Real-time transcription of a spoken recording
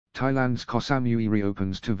Thailand's Koh Samui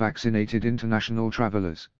reopens to vaccinated international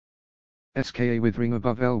travelers. SKA with ring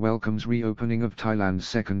above L welcomes reopening of Thailand's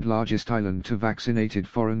second largest island to vaccinated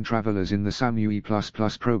foreign travelers in the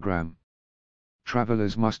Samui++ program.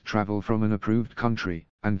 Travelers must travel from an approved country,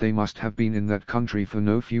 and they must have been in that country for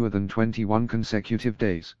no fewer than 21 consecutive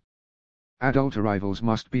days. Adult arrivals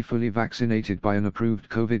must be fully vaccinated by an approved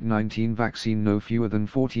COVID-19 vaccine no fewer than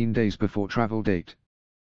 14 days before travel date.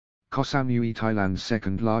 Koh Samui, Thailand's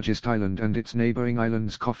second largest island and its neighboring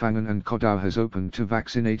islands Koh Phangan and Koh Tao has opened to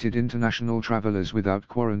vaccinated international travelers without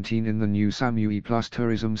quarantine in the new Samui Plus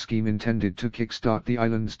tourism scheme intended to kickstart the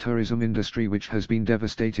island's tourism industry, which has been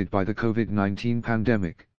devastated by the COVID-19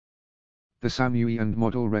 pandemic. The Samui and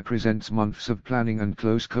model represents months of planning and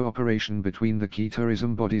close cooperation between the key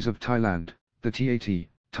tourism bodies of Thailand, the TAT,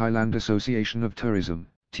 Thailand Association of Tourism,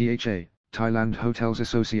 THA, Thailand Hotels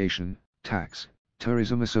Association, TAX,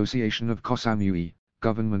 Tourism Association of Koh Samui,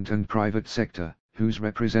 government and private sector, whose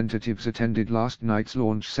representatives attended last night's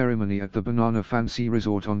launch ceremony at the Banana Fancy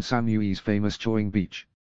Resort on Samui's famous Choing Beach.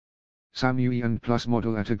 Samui and Plus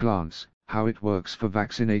model at a glance, how it works for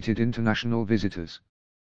vaccinated international visitors.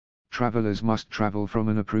 Travelers must travel from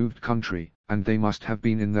an approved country, and they must have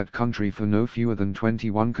been in that country for no fewer than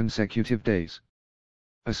 21 consecutive days.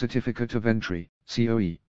 A certificate of entry,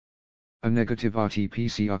 COE. A negative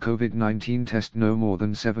RT-PCR COVID-19 test no more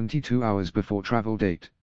than 72 hours before travel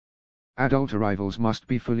date. Adult arrivals must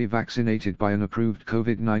be fully vaccinated by an approved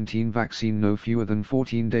COVID-19 vaccine no fewer than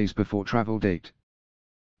 14 days before travel date.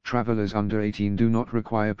 Travelers under 18 do not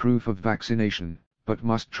require proof of vaccination, but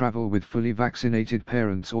must travel with fully vaccinated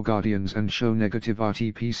parents or guardians and show negative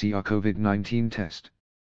RT-PCR COVID-19 test.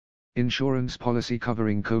 Insurance policy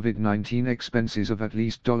covering COVID-19 expenses of at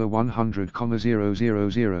least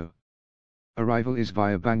 $100,000. Arrival is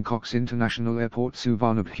via Bangkok's International Airport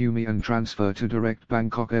Suvarnabhumi and transfer to direct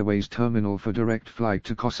Bangkok Airways terminal for direct flight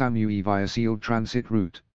to Koh Samui via sealed transit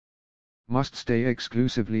route. Must stay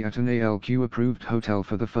exclusively at an ALQ approved hotel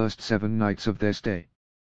for the first 7 nights of their stay.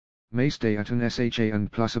 May stay at an SHA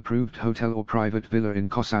and Plus approved hotel or private villa in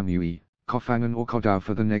Koh Samui, Koh Phangan or Koh Tao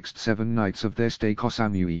for the next 7 nights of their stay Koh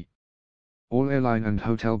Samui. All airline and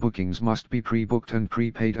hotel bookings must be pre-booked and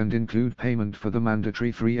prepaid and include payment for the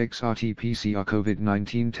mandatory 3x RT-PCR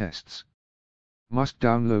COVID-19 tests. Must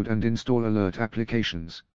download and install alert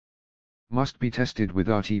applications. Must be tested with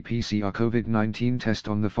RT-PCR COVID-19 test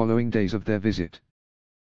on the following days of their visit.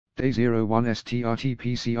 Day 01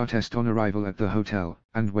 RT-PCR test on arrival at the hotel,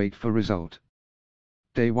 and wait for result.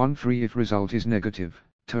 Day 13 if result is negative,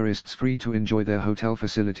 tourists free to enjoy their hotel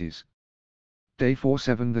facilities. Day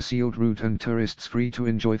 47 the sealed route and tourists free to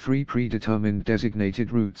enjoy 3 predetermined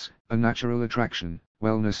designated routes, a natural attraction,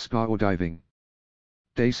 wellness spa or diving.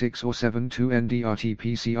 Day 6 or 7 2 ND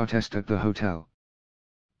RT-PCR test at the hotel.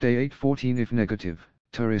 Day 8-14 if negative,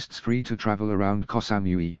 tourists free to travel around Koh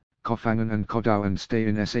Samui, Koh Phangan and Koh Tao and stay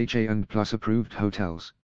in SHA and Plus approved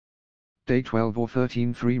hotels. Day 12 or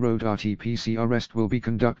 13 3 road RT-PCR rest will be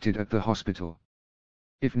conducted at the hospital.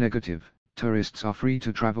 If negative, tourists are free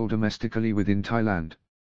to travel domestically within Thailand.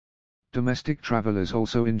 Domestic travelers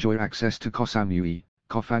also enjoy access to Koh Samui,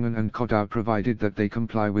 Koh Phangan and Koh Tao provided that they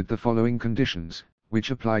comply with the following conditions,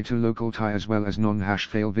 which apply to local Thai as well as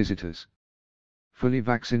non-Fail visitors. Fully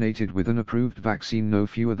vaccinated with an approved vaccine no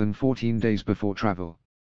fewer than 14 days before travel.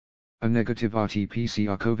 A negative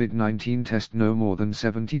RT-PCR COVID-19 test no more than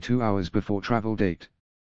 72 hours before travel date.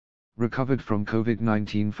 Recovered from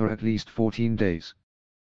COVID-19 for at least 14 days.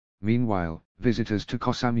 Meanwhile, visitors to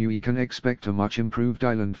Koh Samui can expect a much improved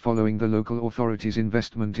island following the local authorities'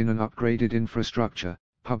 investment in an upgraded infrastructure,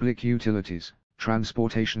 public utilities,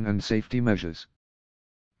 transportation and safety measures.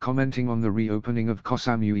 Commenting on the reopening of Koh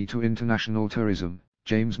Samui to international tourism,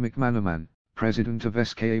 James McManaman, president of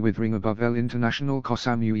SKA with ring above L International Koh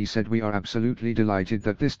Samui said, "We are absolutely delighted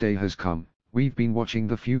that this day has come. We've been watching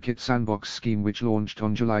the Phuket Sandbox scheme which launched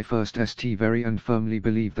on July 1st st very and firmly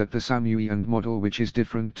believe that the Samui and model, which is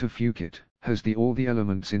different to Phuket, has all the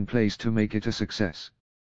elements in place to make it a success.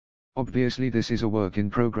 Obviously this is a work in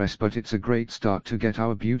progress, but it's a great start to get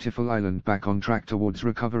our beautiful island back on track towards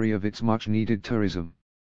recovery of its much needed tourism."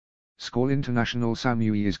 SKA International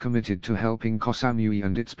Samui is committed to helping Koh Samui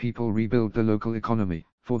and its people rebuild the local economy.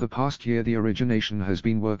 For the past year the origination has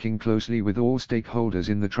been working closely with all stakeholders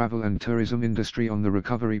in the travel and tourism industry on the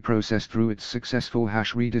recovery process through its successful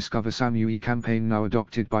 #Rediscover Samui campaign, now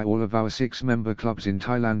adopted by all of our 6 member clubs in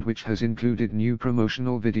Thailand, which has included new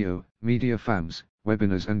promotional video, media FAMs,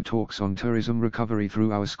 webinars and talks on tourism recovery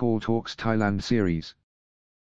through our SKA Talks Thailand series.